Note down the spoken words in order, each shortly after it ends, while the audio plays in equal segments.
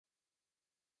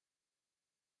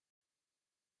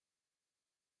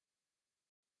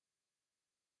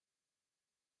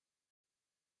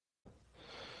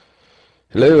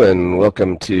Hello and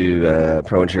welcome to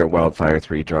ProE Wildfire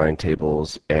 3 Drawing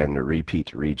Tables and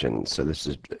Repeat Regions. So this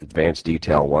is Advanced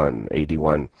Detail 1,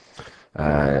 AD1,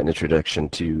 an introduction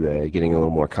to getting a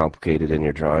little more complicated in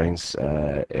your drawings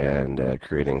and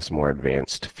creating some more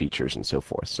advanced features and so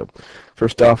forth. So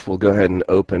first off, we'll go ahead and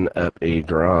open up a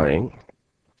drawing.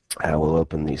 We'll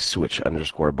open the switch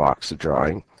underscore box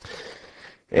drawing.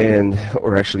 And what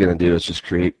we're actually going to do is just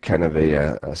create kind of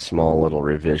a small little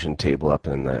revision table up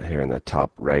in here in the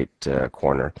top right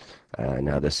corner.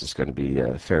 Now this is going to be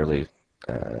fairly,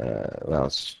 well,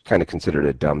 it's kind of considered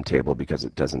a dumb table because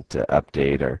it doesn't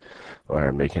update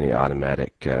or make any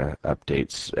automatic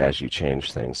updates as you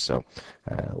change things. So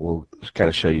we'll kind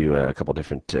of show you a couple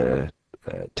different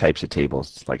types of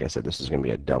tables. Like I said, this is going to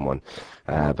be a dumb one.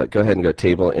 But go ahead and go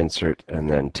Table, Insert, and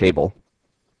then Table.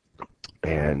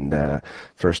 And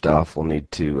first off, we'll need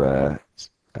to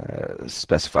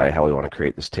specify how we want to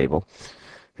create this table.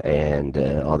 And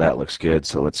all that looks good,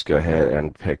 so let's go ahead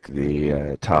and pick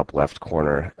the top left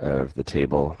corner of the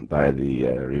table by the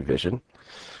revision.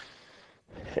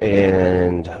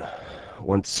 And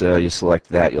once you select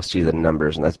that, you'll see the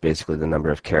numbers, and that's basically the number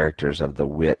of characters of the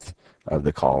width of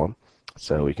the column.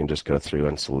 So we can just go through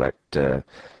and select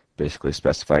basically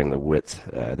specifying the width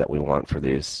that we want for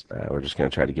these. We're just going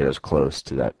to try to get as close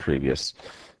to that previous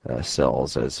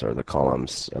cells as are the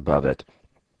columns above it.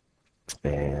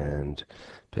 And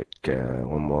pick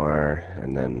one more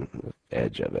and then the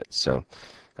edge of it. So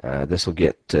this will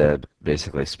get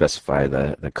basically specify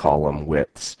the column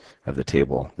widths of the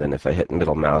table. Then if I hit the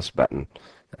middle mouse button,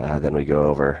 then we go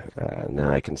over and then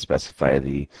I can specify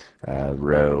the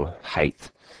row height,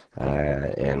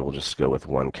 and we'll just go with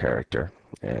one character.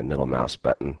 And middle mouse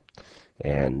button,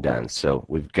 and done. So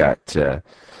we've got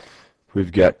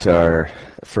our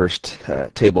first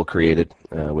table created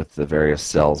with the various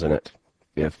cells in it.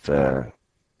 If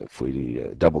we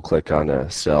double click on a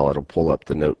cell, it'll pull up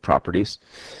the note properties,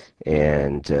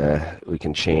 and we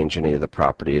can change any of the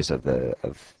properties of the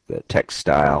text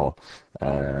style,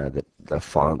 the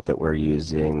font that we're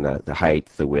using, the height,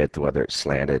 the width, whether it's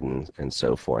slanted, and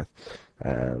so forth.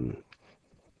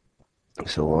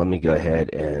 So let me go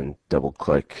ahead and double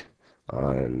click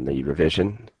on the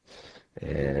revision,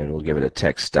 and we'll give it a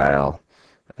text style,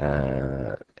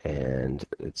 and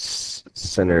it's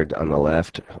centered on the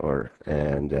left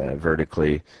and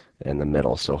vertically in the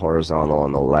middle. So horizontal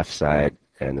on the left side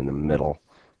and in the middle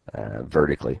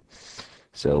vertically.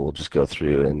 So we'll just go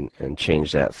through and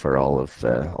change that for all of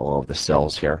the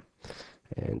cells here,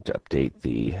 and update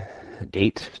the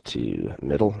date to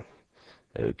middle.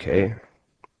 Okay.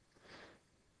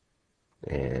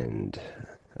 And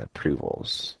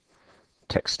approvals,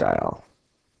 text style,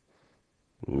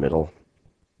 middle,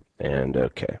 and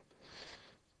OK.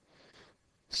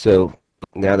 So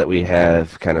now that we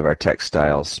have kind of our text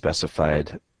styles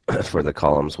specified for the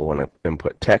columns, we'll want to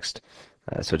input text.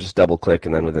 So just double click,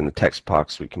 and then within the text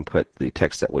box we can put the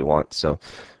text that we want. So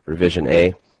revision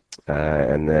A,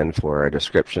 and then for our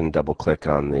description, double click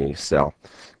on the cell.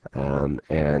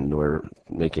 And we're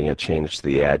making a change to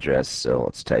the address, so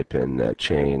let's type in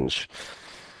change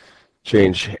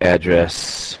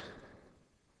address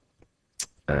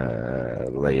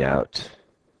layout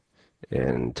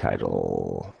in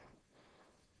title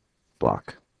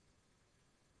block,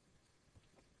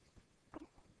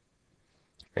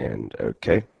 and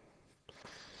OK.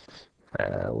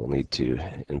 We'll need to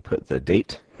input the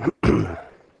date.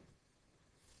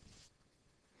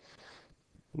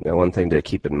 Now, one thing to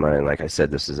keep in mind, like I said,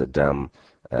 this is a dumb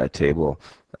table.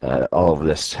 All of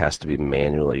this has to be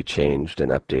manually changed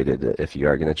and updated if you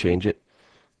are going to change it.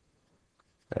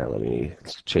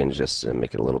 Let's change this and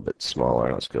make it a little bit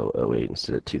smaller. Let's go 08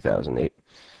 instead of 2008.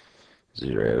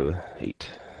 08.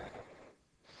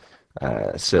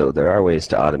 So there are ways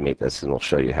to automate this, and we'll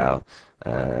show you how.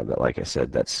 But like I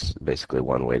said, that's basically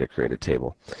one way to create a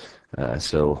table.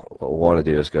 So what we'll want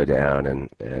to do is go down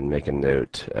and make a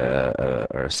note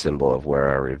or a symbol of where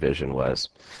our revision was.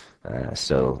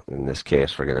 So in this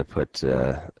case, we're going to put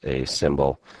a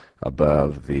symbol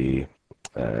above the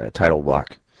title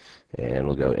block, and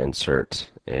we'll go Insert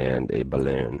and a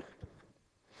balloon.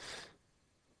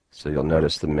 So you'll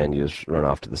notice the menus run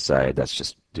off to the side. That's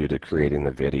just due to creating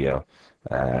the video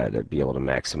to be able to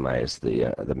maximize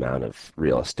the amount of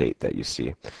real estate that you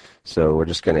see. So we're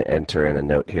just going to enter in a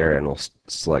note here, and we'll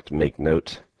select Make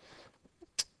Note.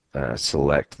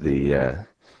 Select the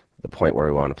point where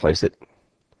we want to place it,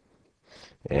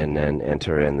 and then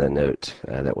enter in the note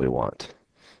that we want.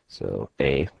 So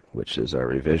A, which is our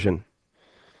revision,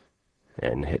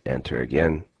 and hit Enter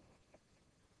again.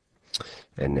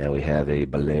 And now we have a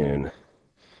balloon.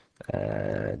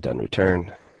 Done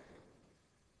return.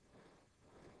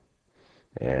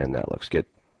 and that looks good.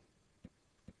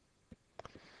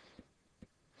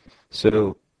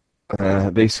 So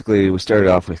basically, we started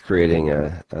off with creating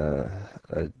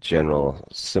a general,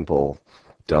 simple,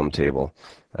 dumb table.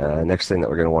 Next thing that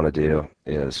we're going to want to do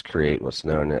is create what's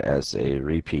known as a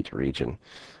repeat region.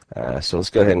 So let's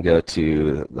go ahead and go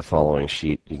to the following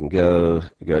sheet. You can go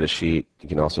to sheet. You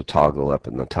can also toggle up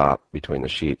in the top between the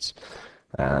sheets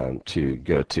to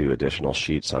go to additional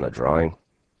sheets on a drawing.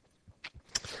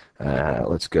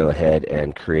 Let's go ahead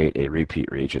and create a repeat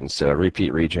region. So a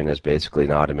repeat region is basically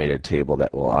an automated table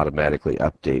that will automatically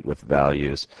update with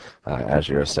values as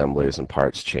your assemblies and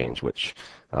parts change, which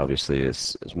obviously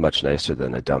is much nicer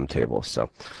than a dumb table. So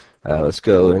let's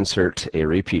go insert a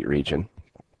repeat region.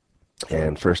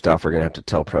 And first off, we're going to have to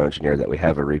tell ProEngineer that we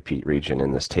have a repeat region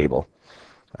in this table.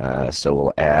 So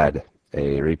we'll add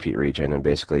a repeat region, and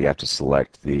basically you have to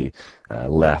select the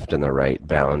left and the right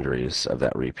boundaries of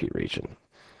that repeat region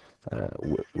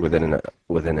within an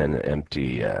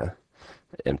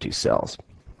empty cells.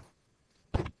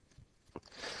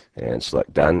 And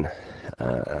select done.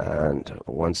 And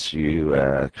once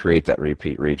you create that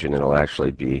repeat region, it'll actually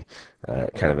be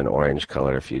kind of an orange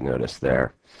color, if you notice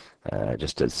there.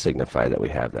 Just to signify that we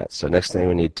have that. So next thing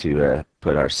we need to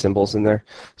put our symbols in there.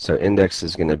 So index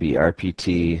is going to be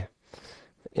RPT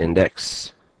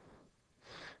index.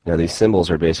 Now these symbols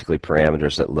are basically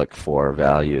parameters that look for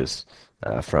values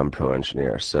from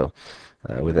ProEngineer. So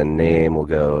within name we'll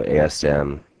go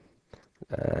ASM,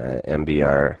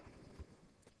 MBR,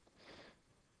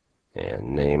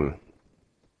 and name.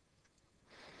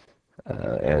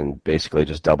 And basically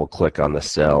just double click on the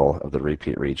cell of the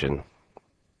repeat region,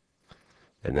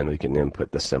 and then we can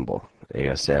input the symbol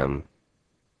ASM,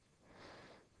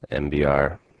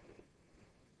 MBR,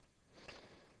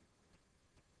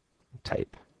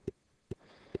 type.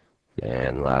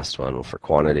 And last one for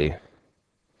quantity,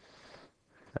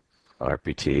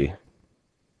 RPT,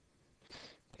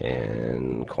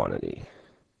 and quantity.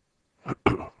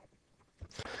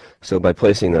 So by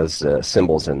placing those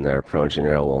symbols in there,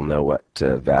 ProEngineer will know what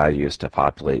values to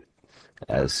populate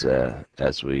as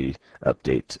we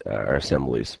update our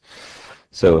assemblies.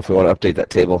 So if we want to update that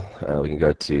table, we can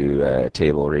go to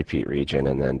table repeat region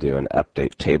and then do an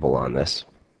update table on this.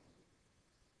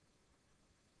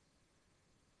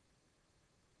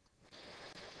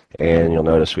 And you'll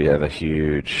notice we have a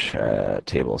huge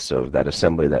table. So that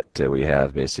assembly that we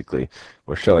have, basically,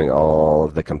 we're showing all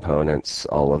of the components,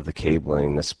 all of the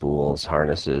cabling, the spools,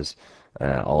 harnesses,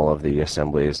 all of the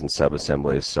assemblies and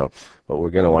sub-assemblies. So what we're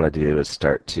going to want to do is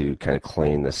start to kind of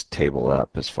clean this table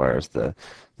up as far as the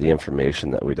information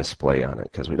that we display on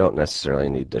it, because we don't necessarily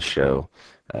need to show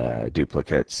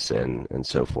duplicates and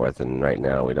so forth. And right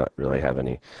now we don't really have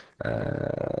any,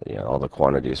 all the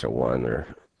quantities are one or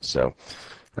so.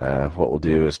 What we'll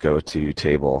do is go to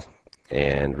table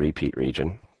and repeat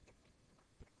region.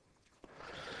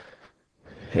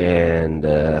 And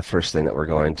first thing that we're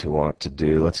going to want to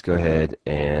do, let's go ahead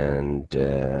and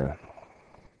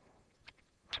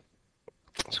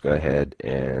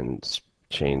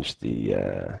change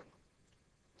the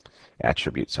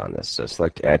attributes on this. So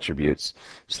select attributes,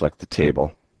 select the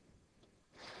table,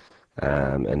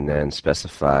 and then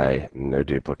specify no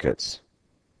duplicates.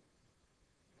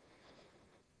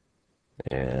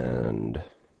 And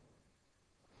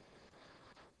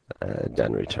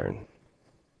done return.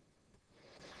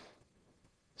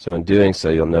 So in doing so,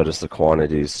 you'll notice the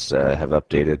quantities have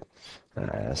updated.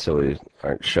 So we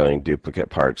aren't showing duplicate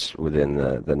parts within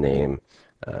the name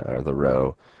or the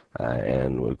row,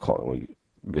 and we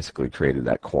basically created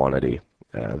that quantity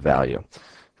value.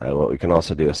 What we can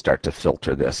also do is start to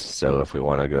filter this. So if we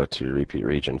want to go to repeat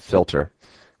region filter,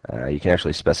 you can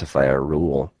actually specify a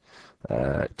rule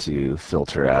to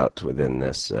filter out within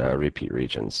this repeat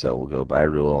region. So we'll go by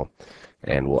rule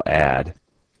and we'll add,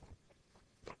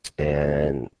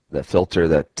 and the filter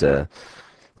that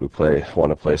we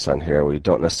want to place on here, we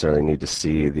don't necessarily need to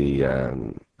see the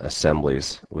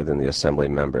assemblies within the assembly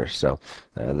member. So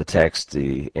the text,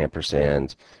 the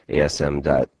ampersand,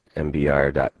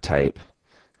 asm.mbr.type,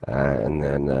 and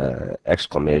then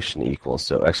exclamation equals.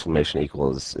 So exclamation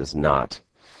equals is not.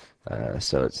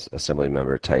 So it's assembly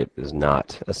member type is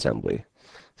not assembly.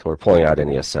 So we're pulling out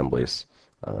any assemblies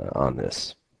on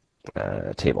this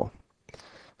table.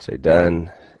 Say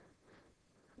done,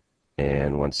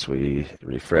 and once we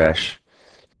refresh,